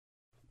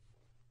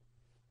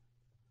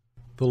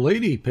The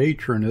lady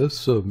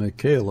patroness of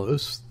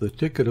Michaelis, the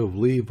ticket of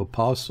leave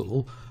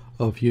apostle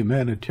of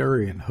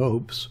humanitarian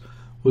hopes,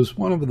 was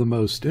one of the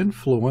most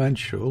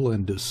influential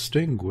and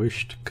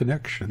distinguished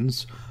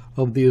connections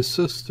of the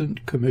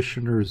assistant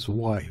commissioner's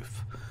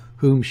wife,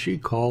 whom she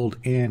called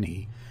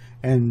Annie,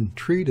 and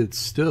treated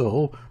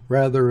still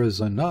rather as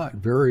a not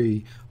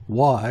very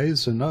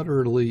wise and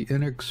utterly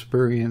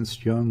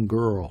inexperienced young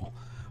girl,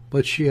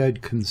 but she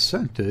had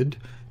consented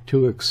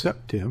to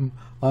accept him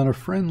on a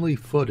friendly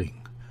footing,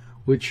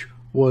 which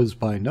was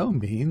by no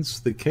means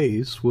the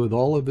case with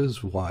all of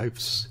his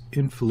wife's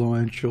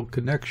influential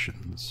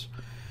connections.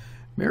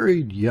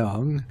 Married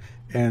young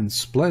and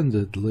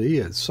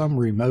splendidly at some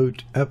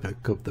remote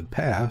epoch of the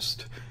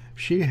past,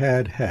 she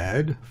had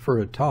had, for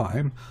a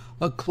time,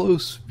 a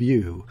close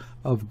view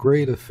of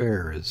great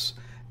affairs,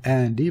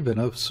 and even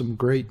of some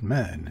great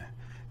men.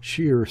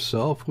 She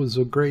herself was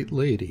a great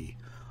lady.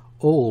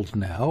 Old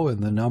now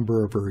in the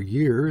number of her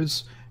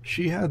years,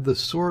 she had the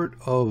sort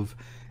of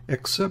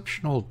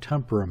exceptional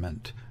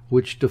temperament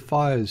which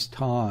defies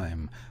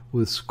time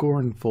with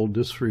scornful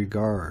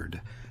disregard,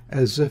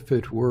 as if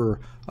it were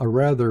a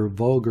rather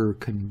vulgar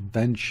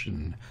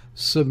convention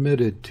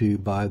submitted to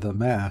by the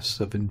mass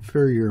of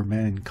inferior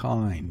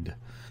mankind.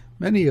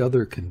 Many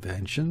other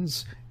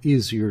conventions,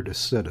 easier to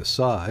set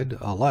aside,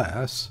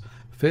 alas,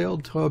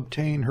 failed to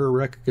obtain her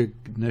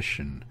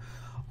recognition,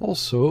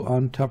 also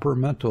on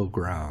temperamental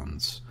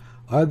grounds,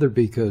 either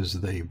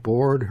because they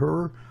bored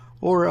her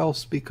or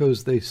else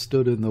because they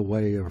stood in the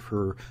way of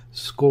her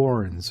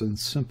scorns and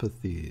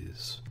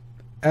sympathies.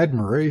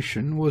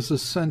 Admiration was a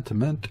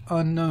sentiment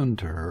unknown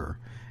to her.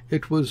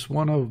 It was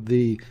one of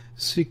the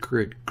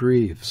secret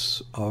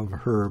griefs of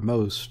her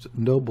most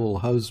noble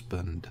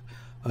husband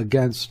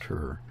against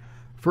her,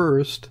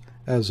 first,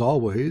 as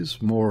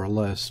always, more or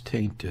less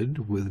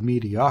tainted with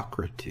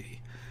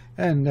mediocrity,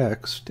 and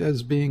next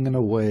as being in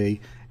a way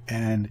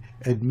an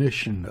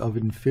admission of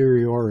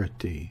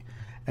inferiority,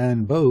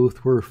 and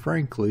both were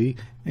frankly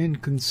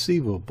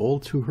inconceivable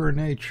to her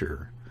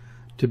nature.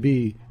 To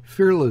be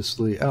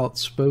fearlessly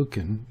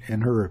outspoken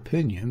in her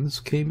opinions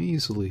came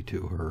easily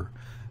to her,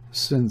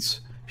 since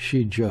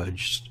she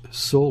judged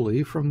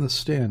solely from the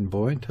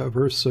standpoint of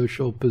her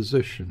social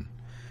position.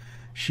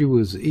 She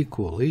was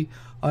equally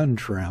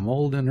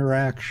untrammeled in her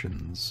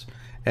actions,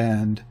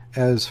 and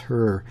as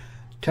her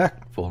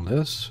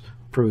tactfulness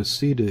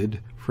proceeded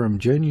from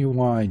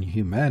genuine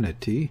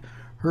humanity,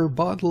 her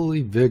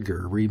bodily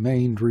vigor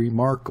remained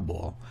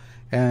remarkable,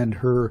 and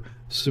her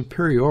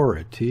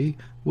superiority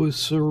was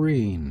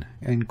serene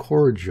and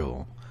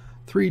cordial.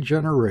 3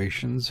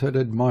 generations had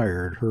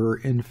admired her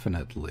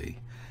infinitely,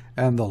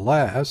 and the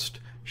last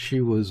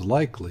she was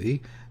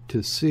likely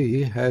to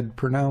see had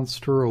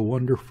pronounced her a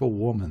wonderful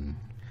woman.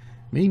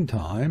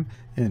 Meantime,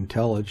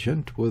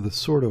 intelligent with a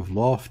sort of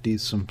lofty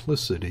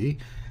simplicity,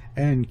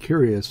 and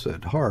curious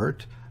at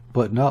heart,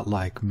 but not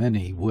like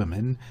many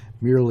women,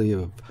 merely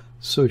of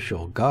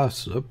social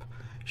gossip,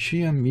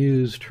 she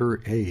amused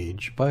her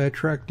age by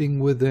attracting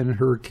within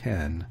her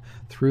ken,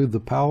 through the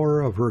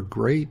power of her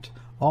great,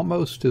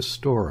 almost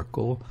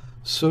historical,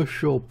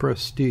 social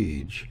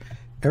prestige,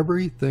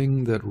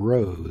 everything that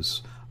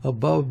rose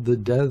above the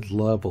dead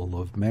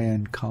level of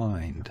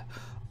mankind,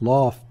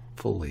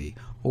 lawfully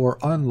or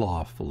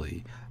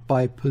unlawfully,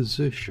 by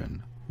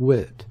position,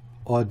 wit,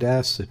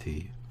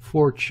 audacity,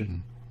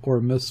 fortune,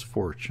 or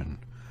misfortune.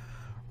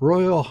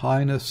 Royal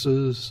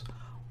highnesses,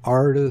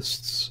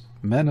 artists,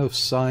 men of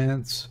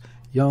science,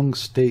 young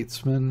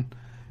statesmen,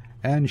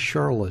 and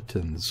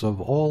charlatans of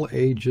all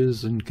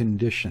ages and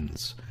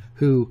conditions,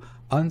 who,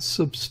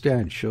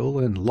 unsubstantial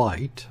and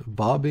light,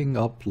 bobbing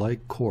up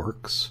like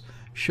corks,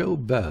 show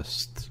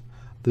best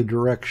the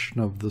direction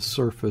of the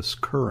surface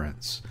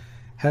currents,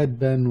 had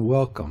been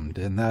welcomed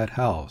in that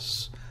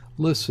house,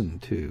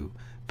 listened to,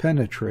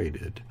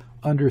 penetrated,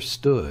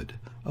 understood,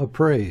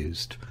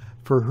 appraised,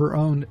 for her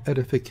own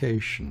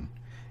edification.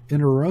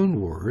 In her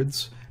own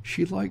words,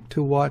 she liked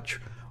to watch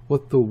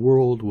what the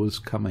world was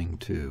coming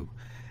to,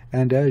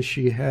 and as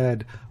she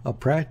had a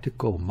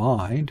practical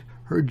mind,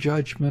 her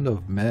judgment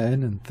of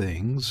men and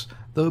things,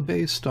 though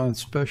based on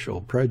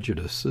special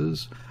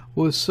prejudices,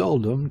 was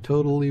seldom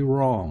totally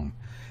wrong,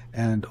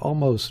 and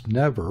almost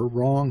never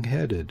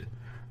wrong-headed.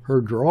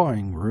 Her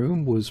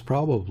drawing-room was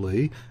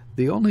probably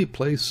the only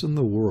place in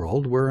the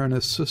world where an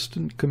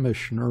assistant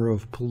commissioner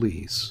of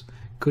police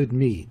could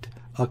meet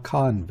a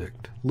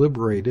convict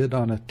liberated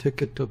on a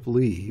ticket of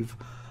leave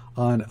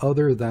on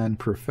other than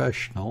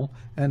professional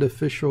and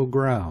official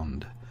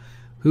ground.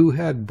 Who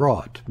had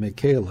brought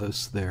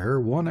Michaelis there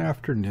one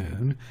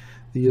afternoon,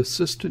 the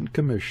assistant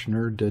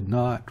commissioner did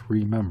not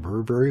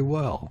remember very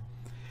well.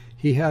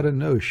 He had a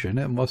notion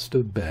it must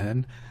have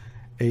been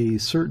a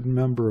certain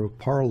member of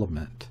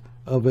Parliament,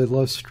 of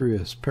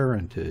illustrious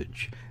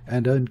parentage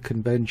and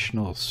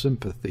unconventional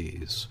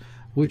sympathies,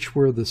 which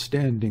were the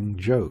standing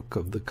joke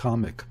of the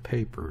comic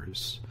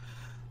papers.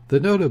 The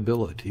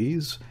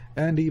notabilities,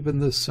 and even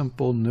the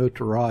simple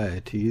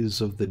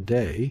notorieties of the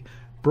day,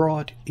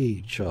 brought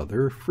each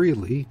other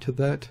freely to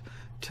that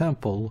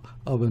temple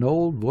of an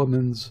old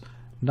woman's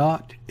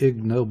not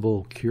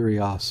ignoble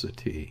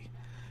curiosity.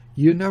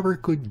 You never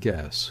could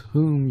guess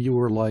whom you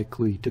were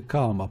likely to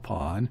come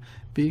upon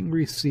being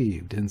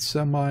received in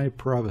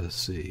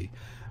semi-privacy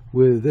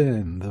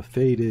within the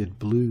faded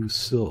blue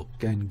silk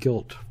and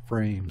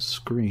gilt-frame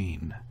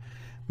screen,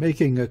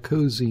 making a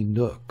cozy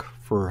nook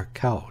for a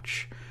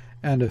couch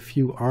and a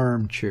few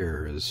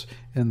armchairs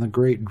in the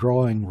great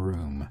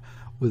drawing-room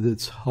with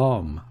its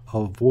hum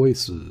of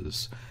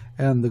voices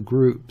and the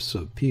groups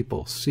of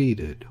people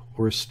seated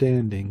or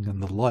standing in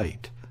the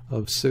light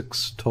of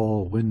 6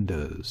 tall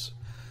windows.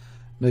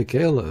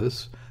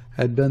 Michaelis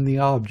had been the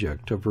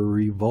object of a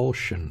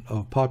revulsion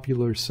of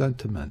popular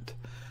sentiment,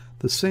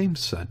 the same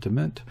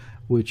sentiment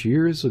which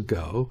years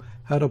ago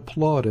had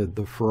applauded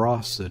the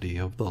ferocity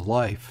of the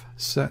life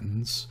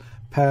sentence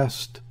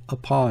passed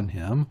upon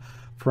him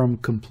from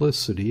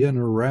complicity in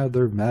a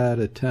rather mad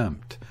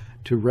attempt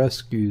to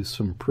rescue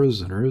some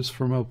prisoners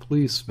from a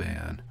police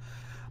van.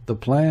 The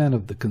plan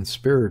of the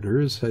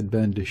conspirators had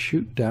been to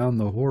shoot down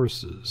the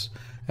horses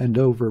and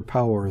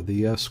overpower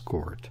the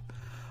escort.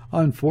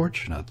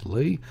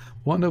 Unfortunately,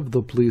 one of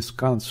the police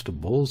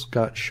constables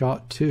got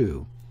shot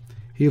too.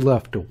 He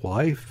left a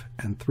wife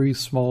and 3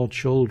 small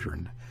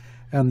children,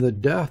 and the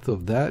death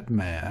of that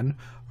man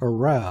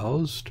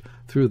aroused,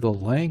 through the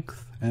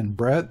length and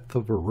breadth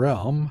of a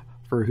realm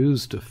for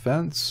whose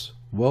defense,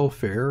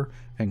 welfare,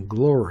 and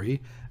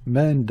glory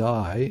men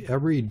die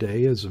every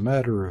day as a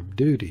matter of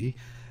duty,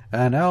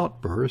 an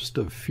outburst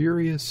of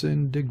furious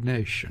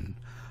indignation,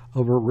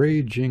 of a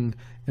raging,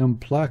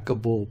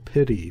 implacable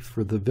pity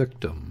for the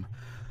victim.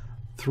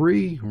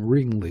 3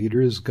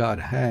 ringleaders got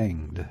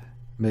hanged.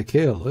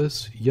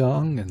 Michaelis,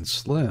 young and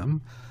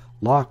slim,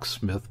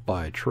 locksmith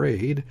by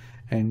trade,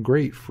 and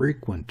great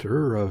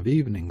frequenter of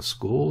evening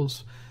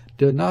schools,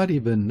 did not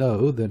even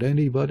know that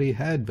anybody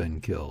had been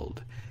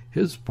killed,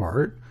 his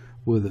part,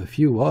 with a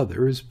few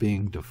others,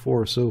 being to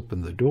force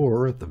open the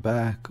door at the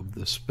back of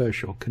the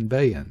special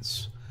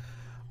conveyance.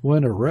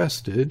 When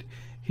arrested,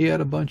 he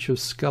had a bunch of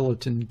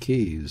skeleton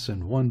keys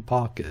in one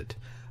pocket,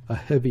 a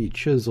heavy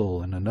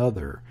chisel in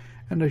another,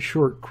 and a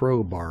short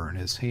crowbar in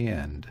his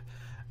hand,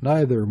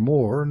 neither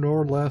more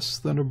nor less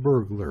than a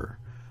burglar.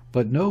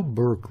 But no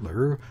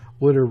burglar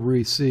would have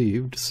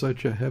received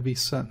such a heavy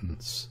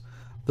sentence.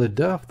 The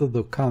death of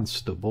the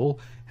constable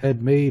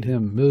had made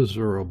him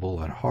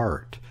miserable at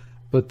heart,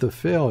 but the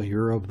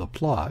failure of the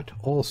plot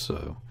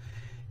also.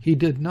 He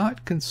did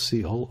not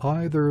conceal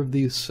either of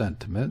these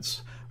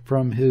sentiments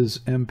from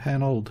his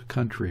empaneled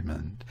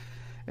countrymen,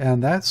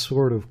 and that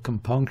sort of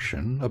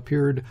compunction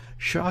appeared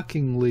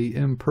shockingly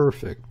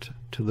imperfect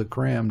to the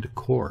crammed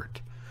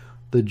court.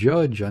 The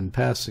judge, on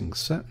passing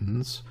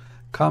sentence,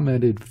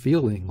 commented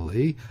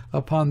feelingly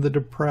upon the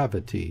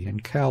depravity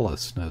and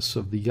callousness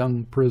of the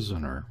young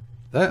prisoner.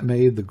 That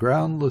made the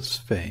groundless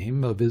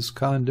fame of his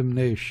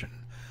condemnation.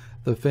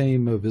 The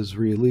fame of his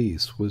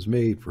release was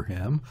made for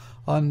him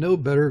on no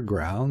better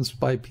grounds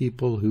by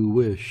people who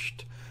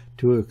wished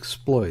to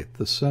exploit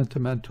the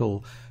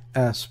sentimental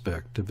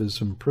aspect of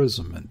his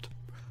imprisonment,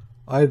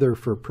 either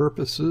for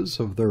purposes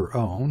of their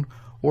own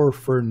or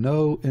for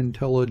no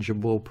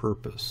intelligible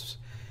purpose.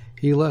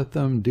 He let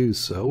them do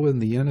so in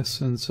the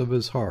innocence of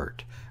his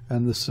heart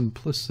and the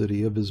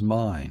simplicity of his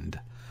mind.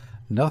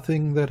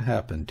 Nothing that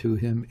happened to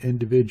him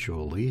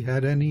individually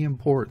had any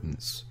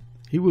importance.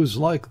 He was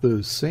like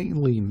those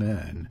saintly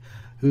men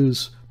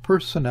whose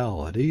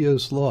personality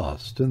is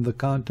lost in the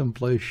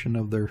contemplation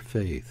of their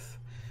faith.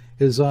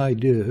 His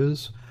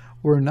ideas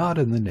were not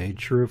in the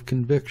nature of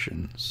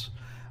convictions.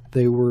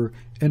 They were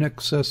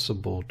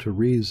inaccessible to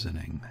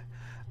reasoning.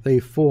 They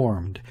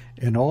formed,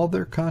 in all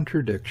their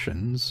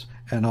contradictions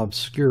and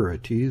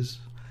obscurities,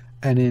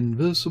 an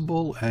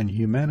invisible and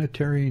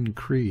humanitarian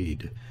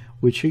creed,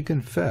 which he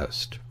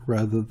confessed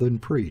rather than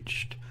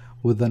preached,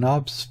 with an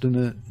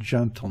obstinate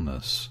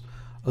gentleness,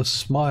 a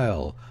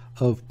smile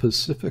of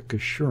pacific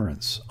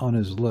assurance on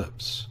his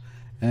lips,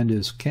 and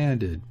his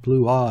candid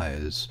blue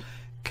eyes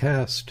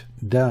cast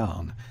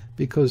down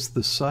because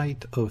the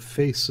sight of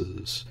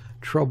faces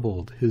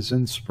troubled his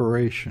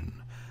inspiration,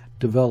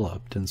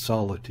 developed in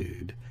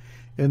solitude.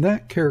 In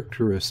that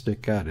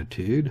characteristic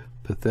attitude,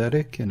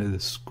 pathetic in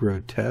its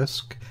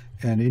grotesque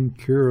and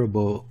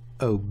incurable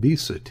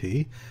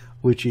obesity,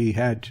 which he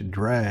had to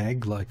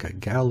drag like a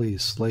galley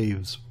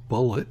slave's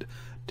bullet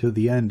to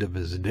the end of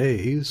his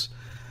days,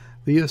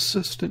 the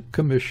assistant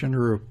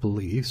commissioner of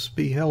police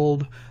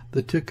beheld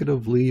the ticket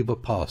of leave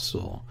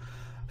apostle,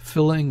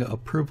 filling a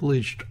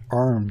privileged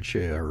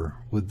armchair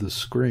with the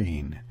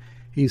screen.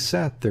 He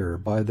sat there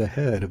by the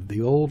head of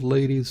the old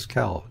lady's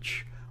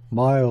couch,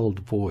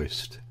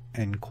 mild-voiced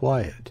and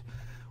quiet,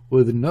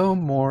 with no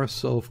more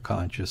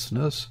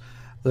self-consciousness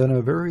than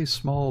a very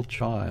small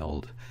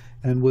child,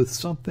 and with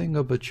something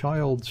of a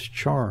child's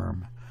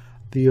charm,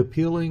 the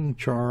appealing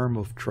charm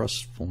of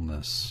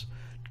trustfulness,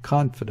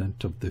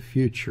 confident of the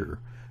future,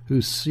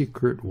 whose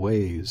secret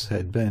ways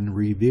had been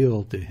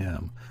revealed to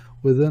him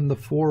within the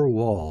 4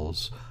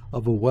 walls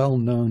of a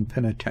well-known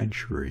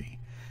penitentiary.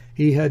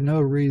 He had no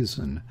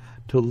reason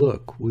to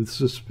look with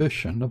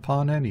suspicion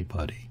upon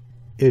anybody.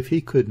 if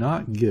he could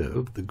not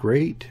give the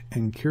great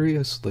and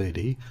curious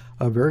lady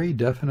a very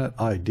definite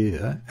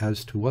idea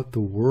as to what the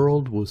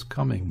world was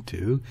coming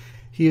to,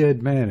 he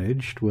had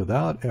managed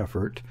without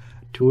effort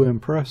to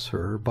impress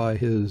her by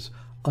his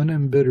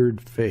unembittered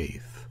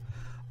faith,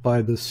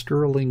 by the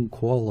sterling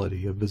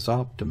quality of his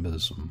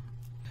optimism.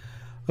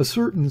 A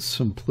certain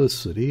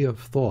simplicity of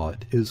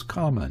thought is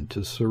common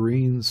to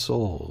serene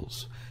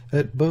souls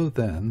at both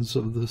ends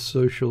of the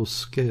social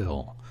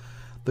scale.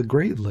 The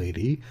great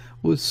lady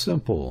was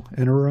simple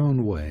in her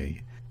own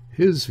way.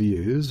 His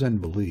views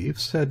and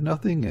beliefs had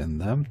nothing in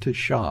them to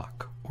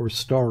shock or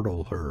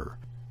startle her,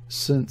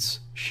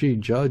 since she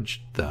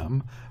judged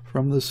them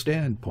from the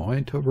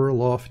standpoint of her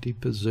lofty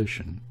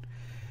position.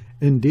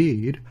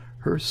 Indeed,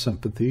 her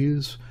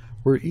sympathies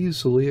were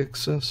easily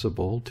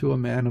accessible to a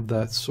man of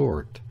that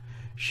sort.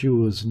 She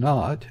was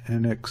not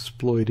an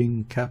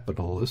exploiting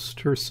capitalist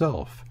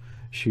herself.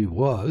 She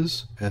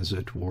was, as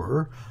it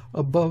were,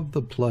 above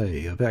the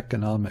play of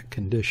economic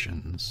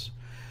conditions,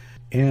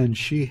 and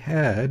she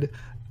had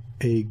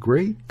a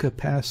great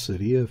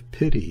capacity of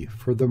pity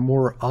for the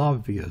more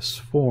obvious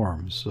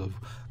forms of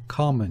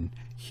common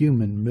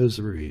human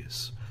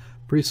miseries,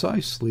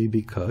 precisely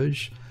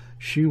because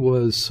she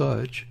was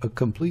such a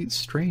complete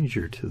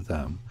stranger to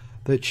them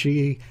that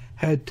she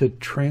had to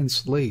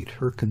translate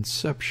her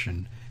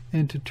conception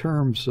into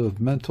terms of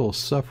mental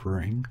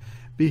suffering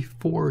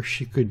before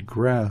she could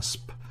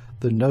grasp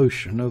the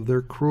notion of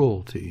their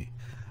cruelty.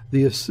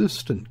 The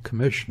assistant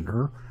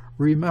commissioner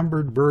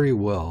remembered very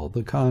well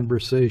the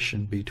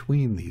conversation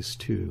between these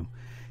two.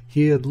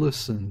 He had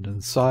listened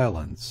in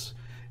silence.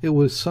 It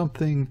was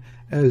something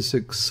as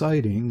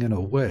exciting in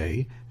a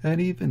way, and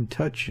even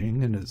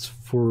touching in its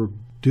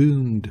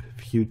foredoomed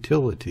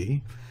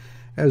futility,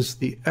 as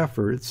the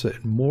efforts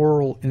at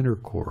moral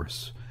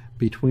intercourse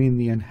between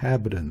the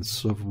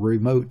inhabitants of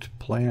remote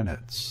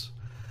planets.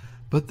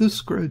 But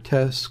this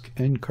grotesque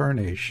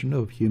incarnation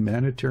of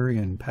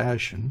humanitarian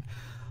passion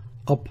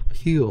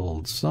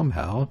appealed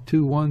somehow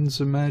to one's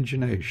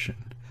imagination.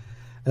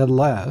 At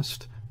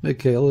last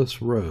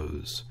Michaelis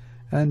rose,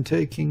 and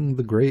taking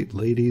the great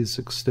lady's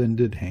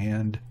extended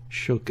hand,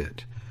 shook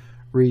it,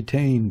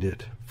 retained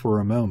it for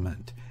a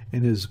moment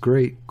in his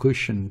great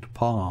cushioned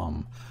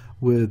palm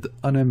with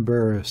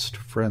unembarrassed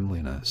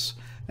friendliness,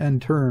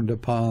 and turned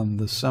upon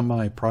the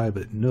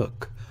semi-private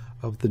nook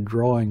of the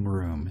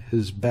drawing-room,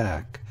 his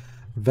back,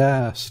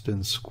 vast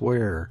and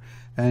square,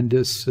 and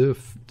as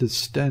if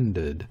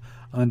distended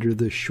under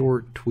the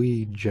short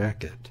tweed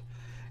jacket.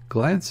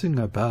 Glancing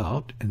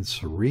about in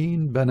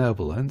serene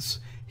benevolence,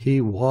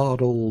 he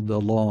waddled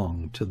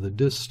along to the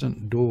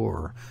distant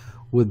door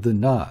with the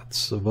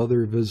knots of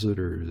other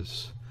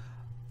visitors.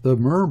 The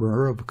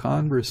murmur of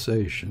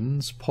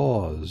conversations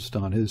paused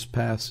on his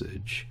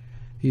passage.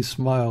 He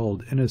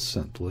smiled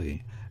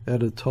innocently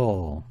at a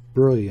tall,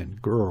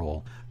 brilliant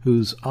girl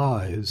whose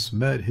eyes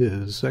met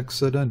his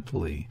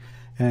accidentally,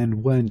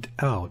 and went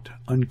out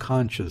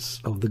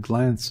unconscious of the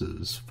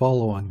glances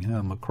following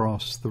him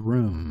across the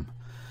room.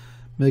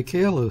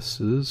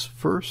 Michaelis's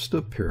first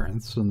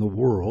appearance in the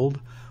world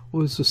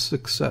was a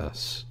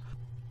success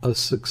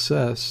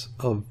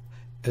of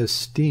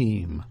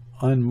esteem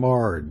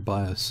unmarred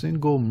by a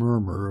single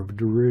murmur of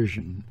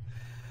derision.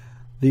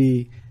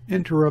 The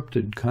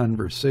interrupted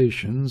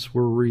conversations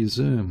were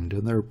resumed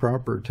in their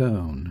proper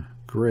tone,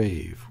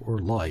 grave or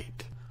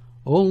light.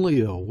 Only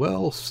a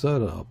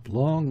well-set-up,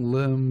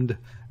 long-limbed,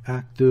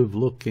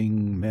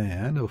 active-looking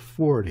man of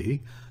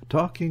 40,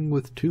 talking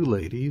with two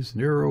ladies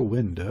near a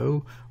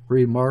window,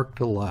 remarked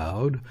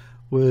aloud,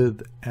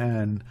 with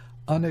an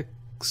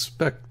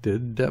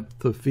unexpected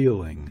depth of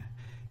feeling,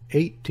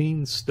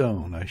 18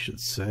 stone, I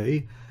should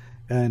say,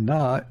 and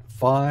not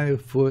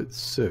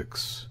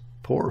 5'6".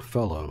 Poor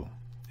fellow!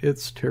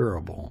 It's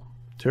terrible,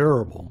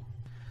 terrible.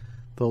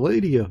 The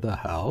lady of the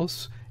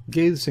house,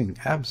 gazing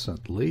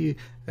absently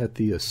at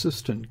the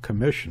assistant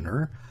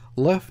commissioner,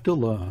 left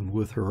alone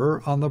with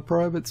her on the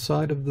private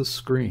side of the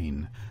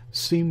screen,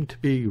 seemed to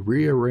be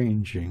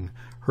rearranging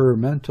her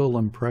mental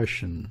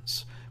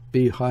impressions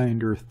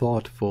behind her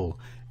thoughtful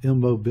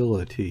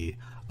immobility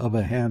of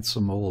a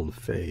handsome old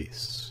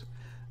face.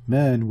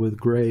 Men with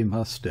gray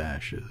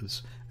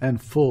mustaches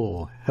and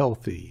full,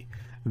 healthy,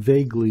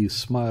 vaguely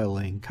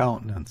smiling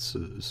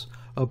countenances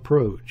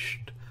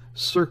approached,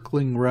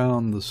 circling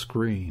round the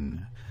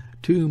screen.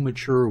 Two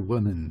mature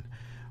women,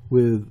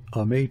 with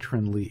a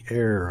matronly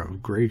air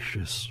of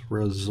gracious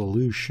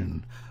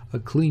resolution, a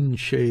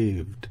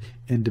clean-shaved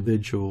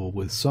individual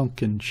with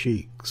sunken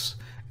cheeks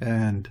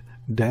and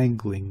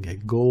dangling a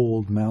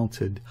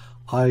gold-mounted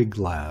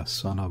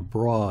eyeglass on a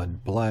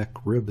broad black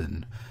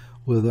ribbon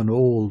with an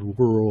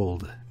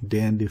old-world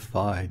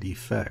dandified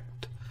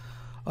effect.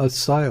 A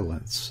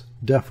silence,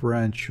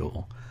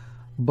 deferential,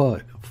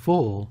 but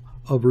full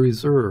of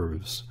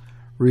reserves,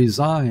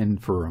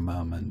 resigned for a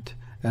moment,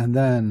 and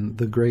then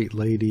the great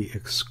lady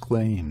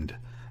exclaimed,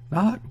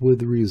 not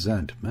with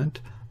resentment,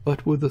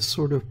 but with a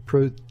sort of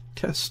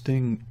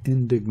protesting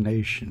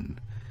indignation,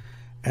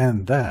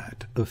 "And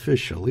that,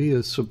 officially,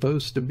 is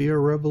supposed to be a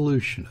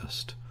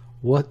revolutionist.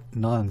 What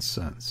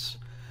nonsense!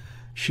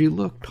 She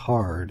looked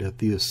hard at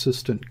the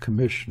assistant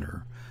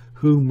commissioner,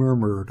 who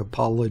murmured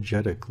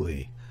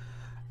apologetically,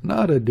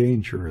 "Not a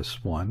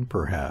dangerous one,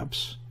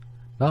 perhaps."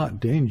 "Not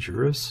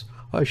dangerous?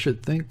 I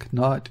should think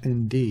not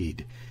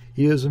indeed.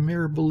 He is a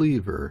mere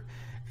believer.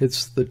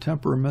 It's the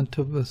temperament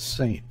of a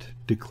saint,"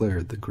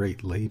 declared the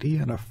great lady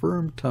in a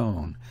firm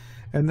tone,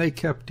 "and they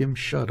kept him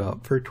shut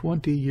up for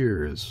 20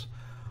 years.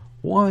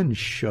 One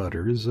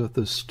shudders at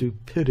the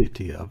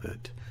stupidity of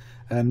it.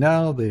 And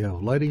now they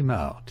have let him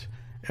out.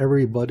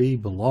 Everybody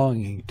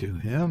belonging to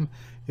him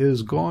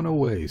is gone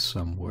away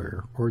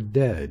somewhere, or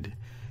dead.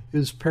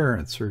 His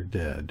parents are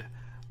dead.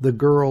 The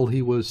girl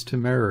he was to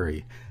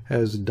marry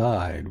has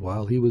died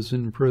while he was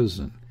in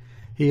prison.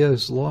 He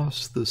has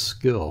lost the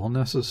skill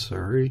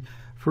necessary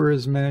for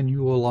his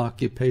manual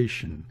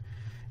occupation.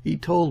 He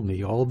told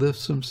me all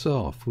this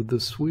himself with the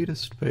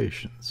sweetest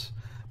patience.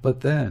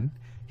 But then,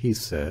 he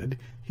said,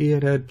 he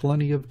had had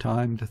plenty of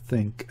time to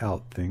think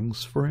out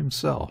things for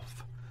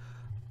himself.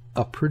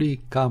 A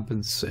pretty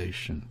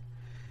compensation.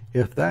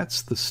 If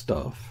that's the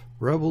stuff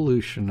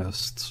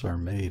revolutionists are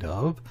made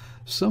of,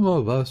 some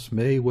of us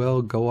may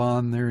well go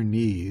on their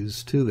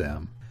knees to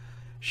them,"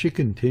 she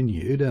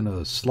continued in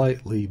a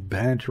slightly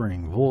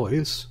bantering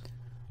voice,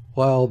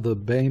 while the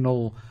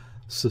banal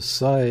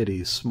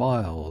society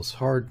smiles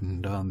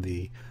hardened on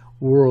the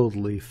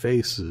worldly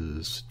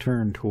faces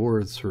turned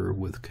towards her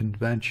with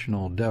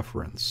conventional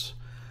deference.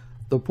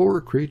 "The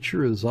poor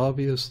creature is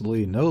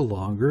obviously no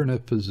longer in a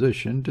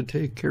position to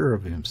take care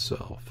of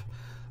himself.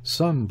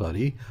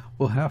 Somebody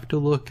will have to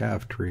look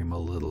after him a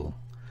little.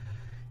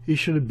 He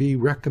should be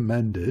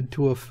recommended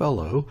to a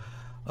fellow,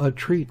 a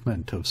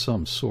treatment of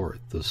some sort."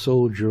 The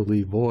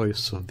soldierly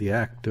voice of the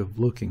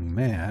active-looking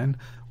man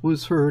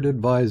was heard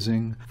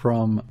advising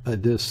from a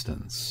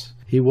distance.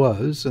 He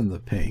was in the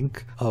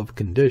pink of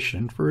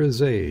condition for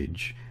his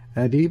age,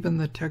 and even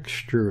the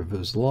texture of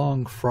his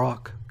long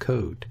frock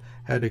coat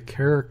had a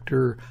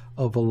character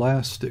of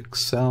elastic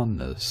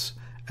soundness,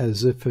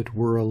 as if it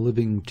were a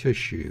living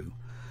tissue.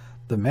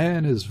 "The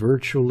man is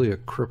virtually a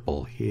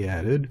cripple," he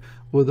added,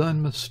 with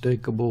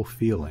unmistakable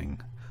feeling.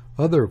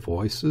 Other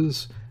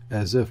voices,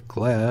 as if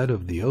glad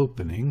of the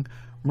opening,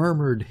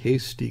 murmured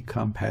hasty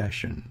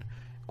compassion.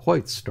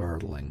 "Quite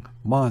startling,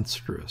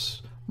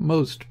 monstrous,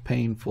 most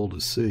painful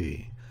to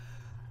see."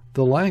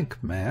 The lank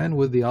man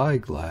with the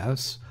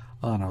eyeglass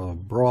on a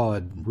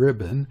broad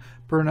ribbon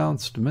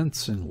pronounced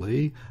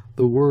mincingly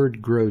the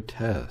word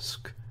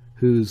grotesque,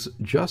 whose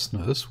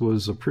justness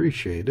was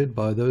appreciated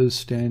by those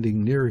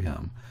standing near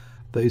him.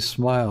 They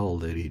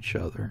smiled at each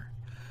other.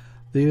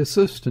 The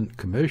assistant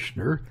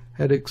commissioner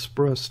had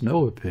expressed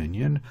no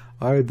opinion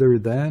either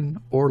then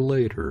or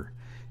later,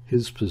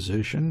 his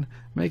position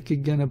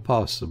making it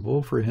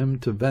impossible for him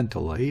to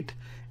ventilate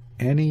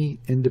any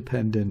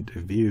independent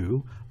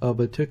view of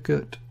a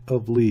ticket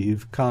of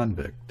leave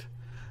convict.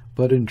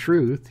 But in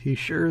truth he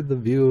shared the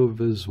view of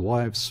his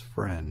wife's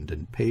friend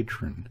and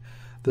patron,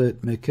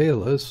 that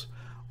Michaelis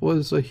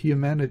was a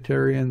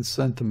humanitarian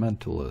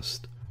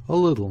sentimentalist, a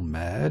little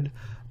mad,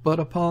 but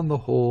upon the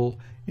whole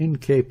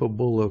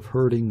incapable of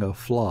hurting a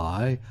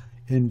fly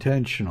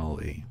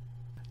intentionally.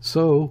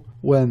 So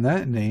when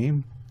that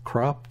name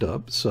cropped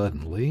up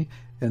suddenly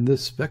in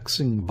this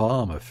vexing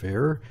bomb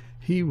affair,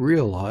 he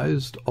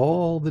realized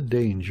all the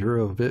danger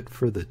of it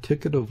for the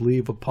ticket of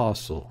leave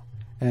apostle,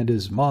 and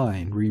his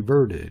mind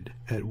reverted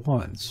at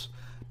once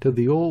to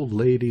the old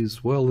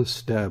lady's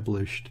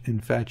well-established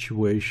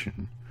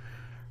infatuation.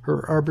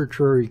 Her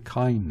arbitrary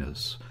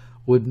kindness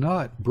would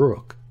not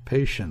brook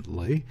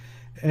patiently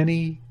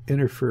any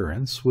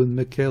interference with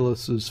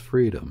Michaelis's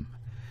freedom.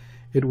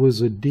 It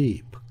was a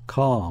deep,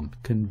 calm,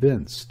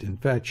 convinced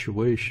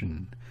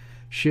infatuation.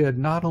 She had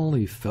not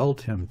only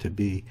felt him to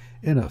be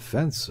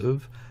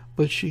inoffensive,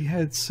 but she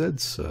had said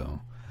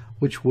so,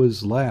 which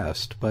was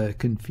last by a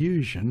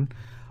confusion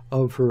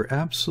of her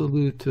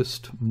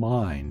absolutist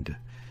mind,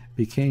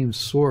 became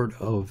sort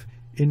of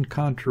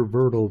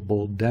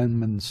incontrovertible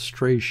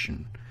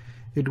demonstration.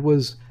 It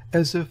was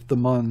as if the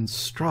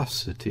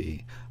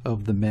monstrosity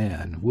of the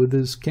man with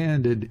his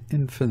candid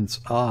infant's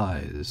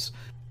eyes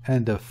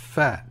and a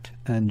fat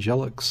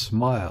angelic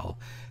smile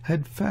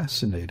had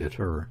fascinated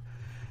her.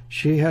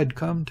 She had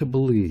come to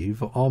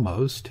believe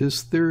almost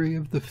his theory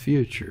of the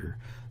future,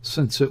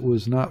 since it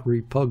was not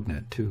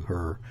repugnant to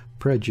her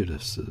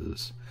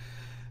prejudices.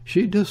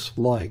 She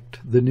disliked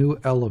the new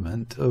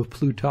element of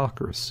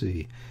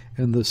plutocracy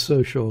in the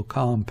social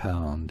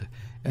compound,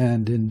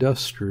 and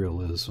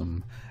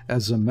industrialism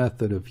as a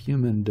method of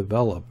human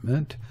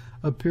development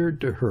appeared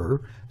to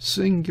her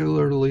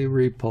singularly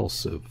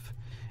repulsive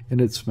in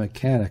its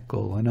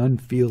mechanical and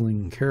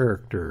unfeeling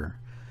character.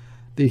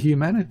 The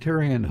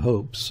humanitarian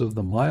hopes of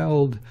the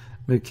mild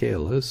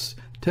Michaelis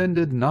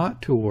tended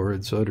not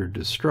towards utter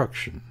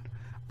destruction,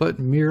 but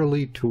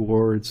merely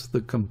towards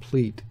the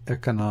complete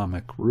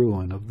economic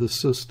ruin of the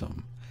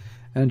system,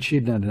 and she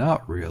did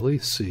not really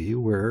see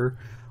where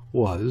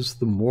was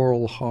the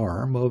moral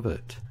harm of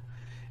it.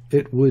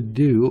 It would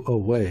do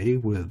away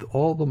with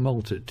all the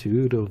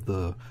multitude of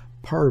the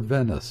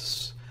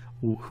parvenus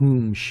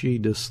whom she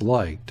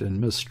disliked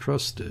and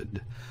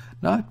mistrusted,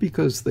 not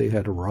because they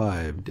had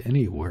arrived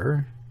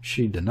anywhere,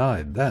 she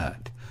denied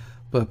that,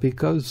 but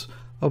because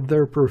of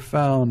their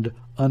profound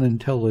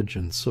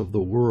unintelligence of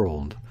the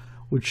world,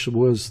 which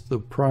was the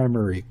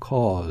primary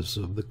cause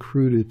of the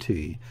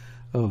crudity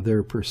of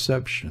their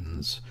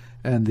perceptions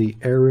and the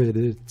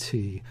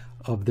aridity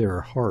of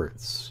their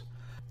hearts.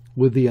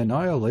 With the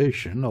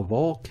annihilation of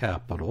all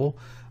capital,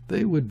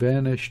 they would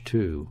vanish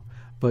too,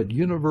 but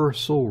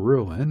universal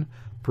ruin,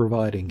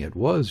 providing it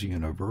was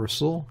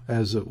universal,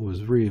 as it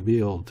was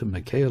revealed to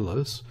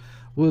Michaelis,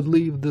 would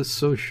leave the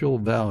social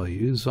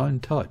values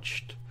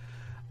untouched.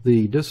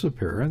 The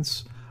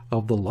disappearance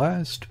of the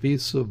last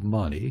piece of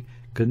money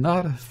could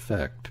not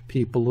affect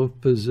people of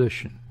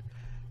position.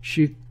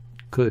 She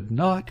could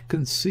not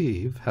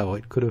conceive how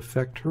it could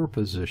affect her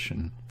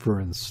position, for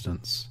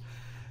instance.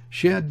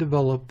 She had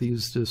developed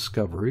these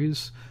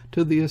discoveries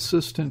to the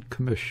assistant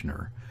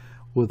commissioner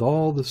with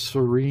all the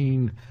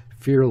serene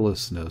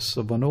fearlessness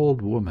of an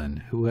old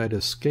woman who had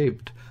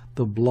escaped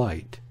the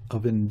blight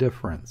of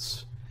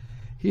indifference.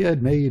 He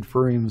had made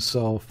for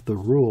himself the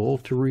rule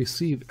to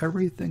receive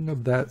everything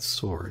of that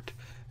sort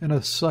in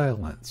a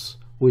silence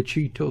which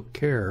he took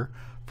care,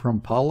 from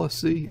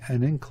policy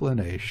and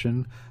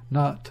inclination,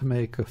 not to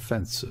make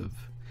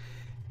offensive.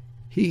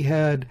 He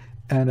had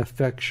an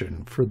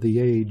affection for the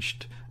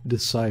aged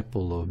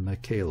disciple of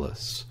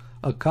Michaelis,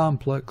 a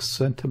complex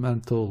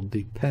sentimental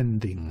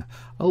depending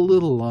a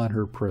little on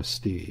her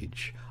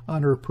prestige,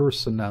 on her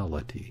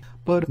personality,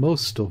 but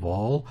most of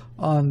all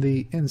on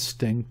the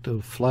instinct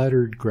of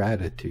flattered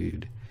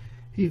gratitude.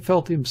 He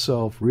felt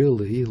himself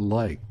really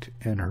liked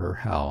in her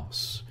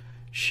house.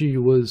 She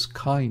was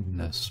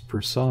kindness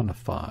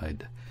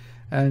personified,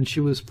 and she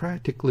was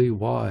practically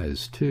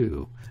wise,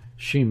 too.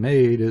 She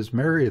made his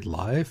married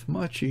life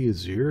much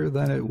easier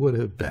than it would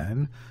have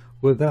been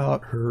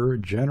without her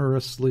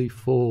generously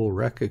full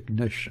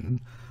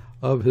recognition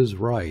of his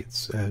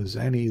rights as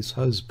Annie's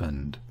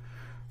husband.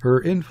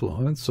 Her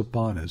influence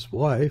upon his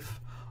wife,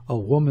 a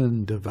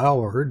woman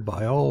devoured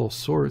by all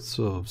sorts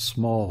of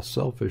small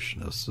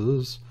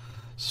selfishnesses,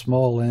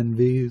 small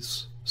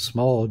envies,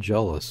 small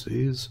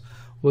jealousies,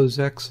 was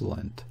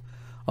excellent.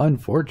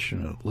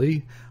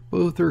 Unfortunately,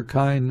 both her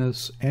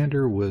kindness and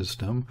her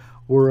wisdom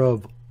were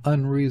of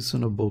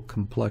unreasonable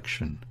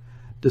complexion,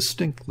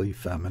 distinctly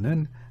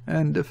feminine,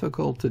 and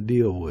difficult to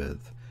deal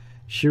with.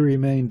 She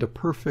remained a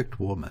perfect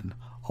woman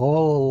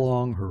all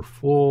along her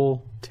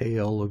full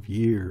tale of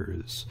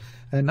years,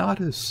 and not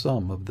as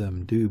some of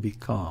them do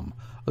become,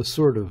 a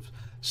sort of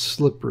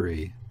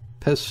slippery,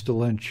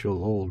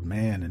 pestilential old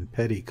man in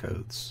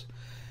petticoats.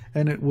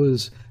 And it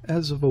was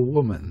as of a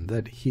woman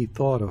that he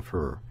thought of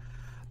her,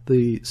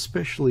 the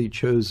specially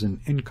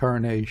chosen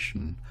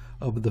incarnation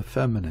of the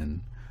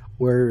feminine,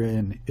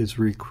 wherein is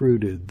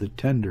recruited the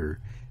tender,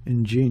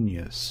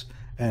 ingenious,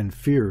 and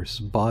fierce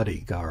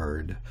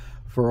bodyguard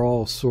for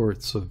all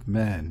sorts of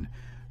men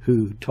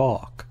who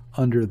talk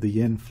under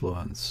the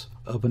influence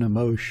of an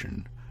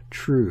emotion,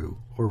 true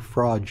or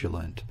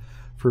fraudulent,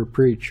 for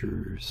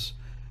preachers,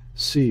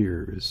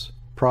 seers,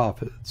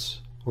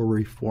 prophets, or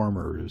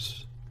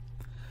reformers.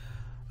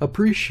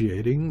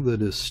 Appreciating the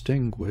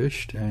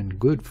distinguished and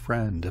good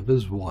friend of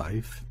his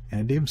wife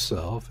and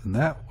himself in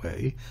that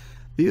way,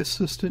 the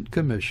assistant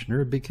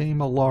commissioner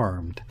became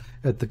alarmed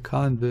at the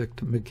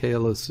convict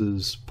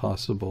Michaelis's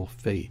possible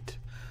fate.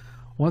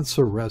 Once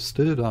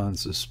arrested on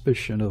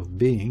suspicion of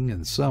being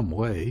in some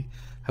way,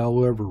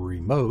 however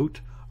remote,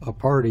 a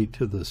party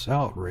to this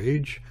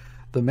outrage,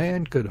 the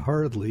man could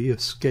hardly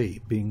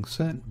escape being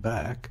sent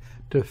back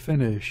to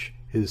finish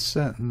his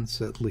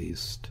sentence at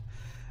least,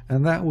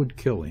 and that would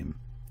kill him.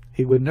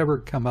 He would never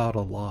come out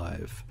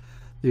alive.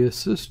 The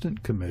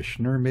assistant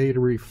commissioner made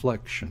a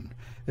reflection,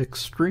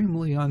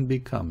 extremely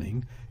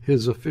unbecoming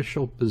his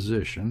official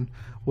position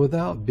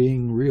without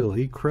being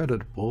really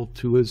creditable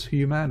to his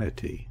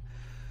humanity.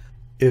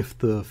 If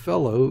the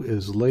fellow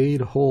is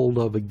laid hold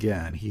of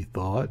again, he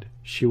thought,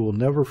 she will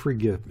never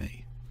forgive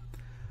me.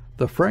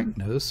 The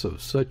frankness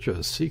of such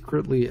a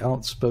secretly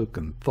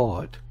outspoken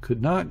thought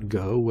could not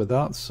go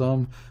without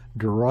some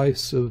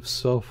derisive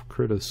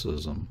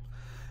self-criticism.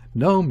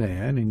 No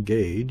man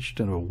engaged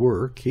in a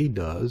work he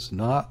does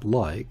not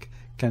like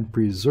can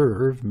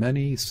preserve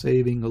many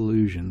saving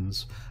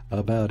illusions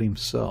about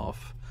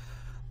himself.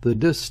 The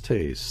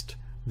distaste,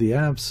 the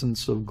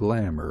absence of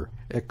glamour,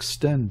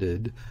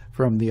 extended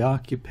from the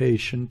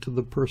occupation to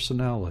the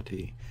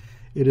personality.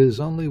 It is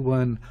only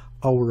when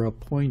our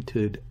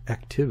appointed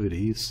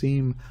activities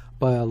seem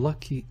by a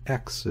lucky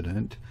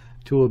accident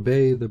to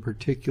obey the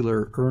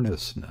particular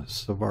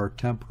earnestness of our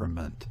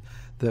temperament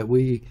that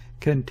we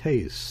can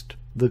taste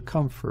the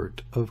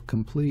comfort of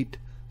complete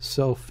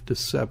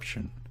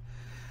self-deception.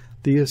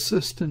 The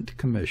assistant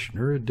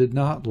commissioner did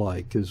not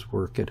like his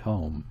work at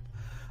home.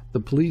 The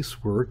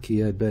police work he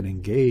had been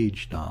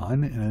engaged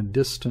on in a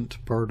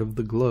distant part of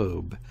the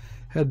globe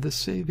had the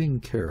saving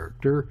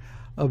character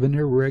of an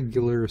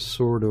irregular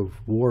sort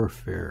of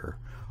warfare,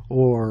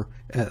 or,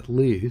 at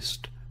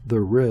least,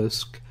 the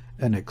risk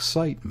and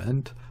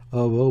excitement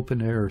of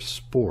open-air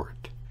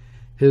sport.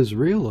 His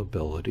real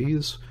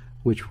abilities,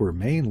 which were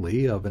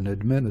mainly of an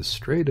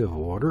administrative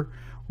order,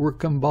 were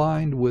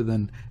combined with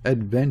an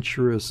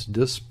adventurous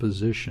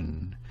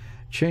disposition.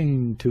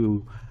 Chained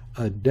to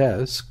a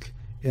desk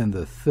in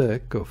the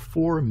thick of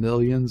 4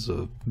 millions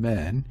of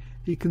men,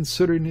 he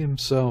considered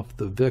himself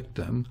the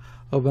victim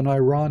of an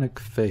ironic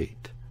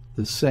fate,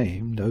 the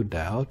same, no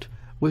doubt,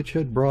 which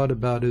had brought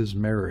about his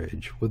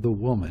marriage with a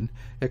woman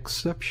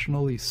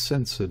exceptionally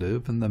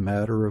sensitive in the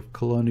matter of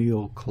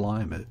colonial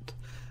climate,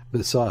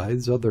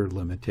 besides other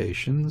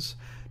limitations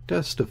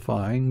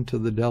testifying to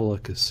the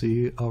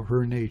delicacy of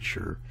her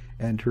nature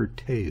and her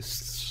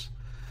tastes.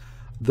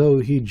 Though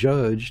he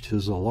judged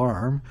his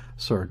alarm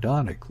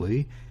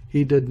sardonically,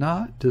 he did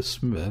not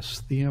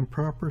dismiss the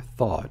improper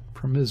thought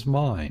from his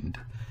mind.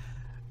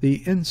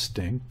 The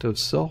instinct of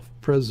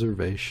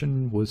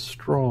self-preservation was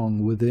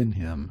strong within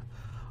him.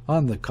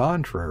 On the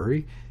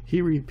contrary,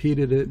 he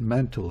repeated it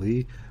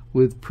mentally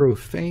with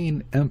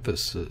profane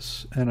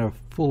emphasis and a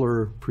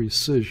fuller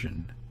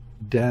precision.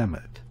 Damn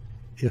it!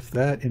 If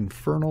that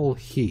infernal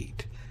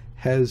heat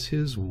has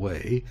his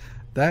way,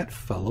 that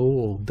fellow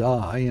will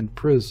die in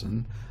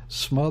prison,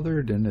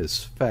 smothered in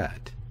his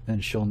fat,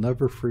 and shall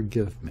never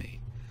forgive me.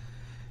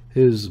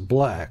 His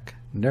black,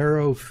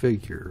 narrow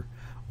figure,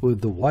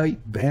 with the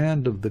white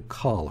band of the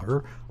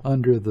collar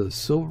under the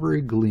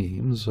silvery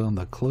gleams on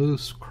the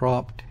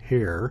close-cropped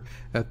hair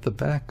at the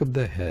back of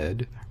the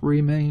head,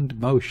 remained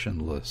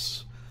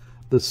motionless.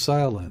 The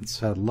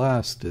silence had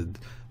lasted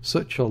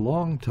such a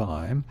long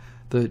time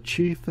that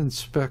Chief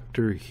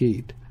Inspector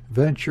Heat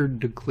ventured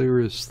to clear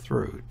his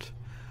throat.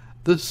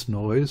 This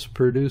noise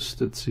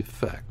produced its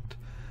effect.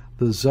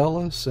 The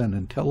zealous and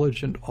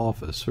intelligent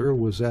officer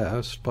was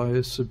asked by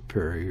his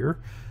superior,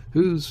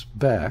 whose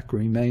back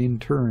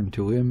remained turned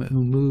to him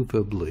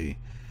immovably,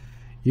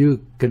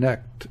 "You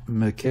connect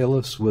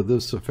Michaelis with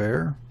this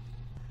affair?"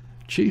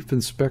 Chief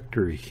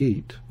Inspector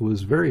Heat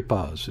was very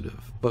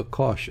positive, but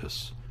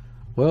cautious.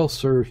 "Well,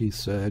 sir," he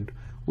said,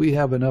 "we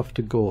have enough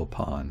to go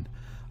upon.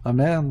 A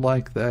man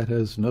like that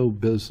has no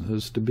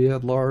business to be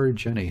at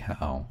large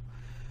anyhow."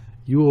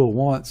 "You will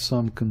want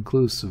some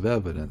conclusive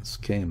evidence,"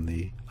 came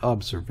the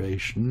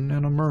observation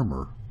in a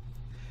murmur.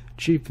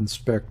 Chief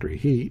Inspector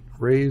Heat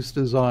raised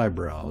his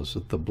eyebrows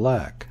at the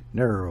black,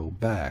 narrow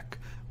back,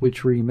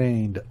 which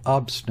remained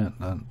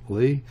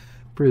obstinately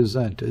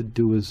presented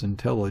to his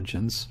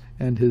intelligence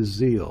and his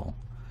zeal.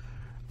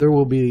 "There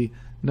will be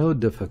no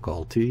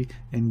difficulty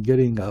in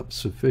getting up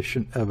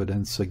sufficient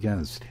evidence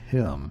against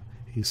him,"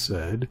 he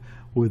said,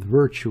 with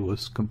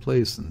virtuous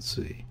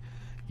complacency.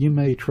 "You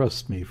may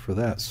trust me for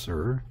that,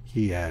 sir,"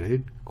 he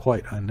added,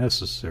 quite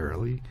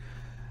unnecessarily,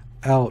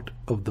 out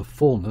of the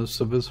fullness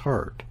of his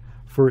heart,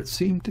 for it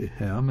seemed to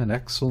him an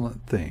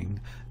excellent thing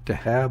to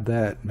have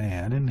that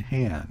man in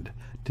hand,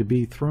 to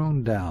be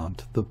thrown down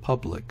to the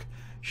public,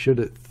 should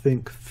it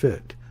think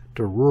fit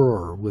to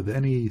roar with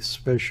any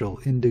special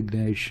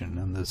indignation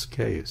in this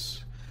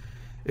case.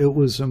 It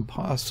was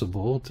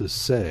impossible to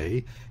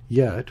say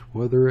yet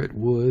whether it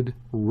would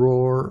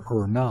roar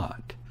or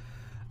not.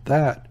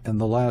 That, in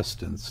the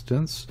last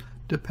instance,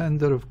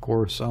 depended, of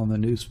course, on the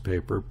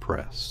newspaper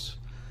press.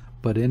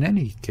 But in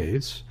any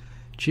case,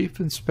 Chief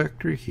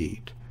Inspector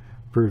Heat,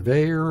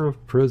 purveyor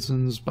of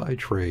prisons by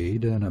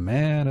trade and a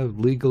man of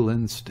legal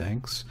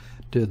instincts,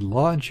 did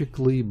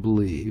logically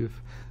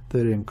believe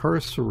that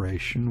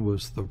incarceration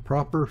was the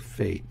proper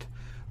fate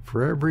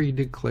for every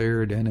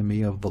declared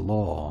enemy of the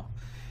law.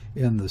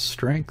 In the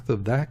strength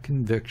of that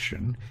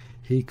conviction,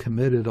 he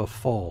committed a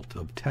fault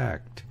of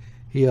tact.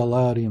 He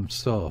allowed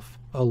himself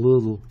a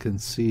little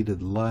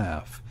conceited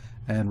laugh,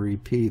 and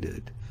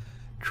repeated,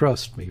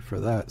 "Trust me for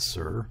that,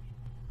 sir."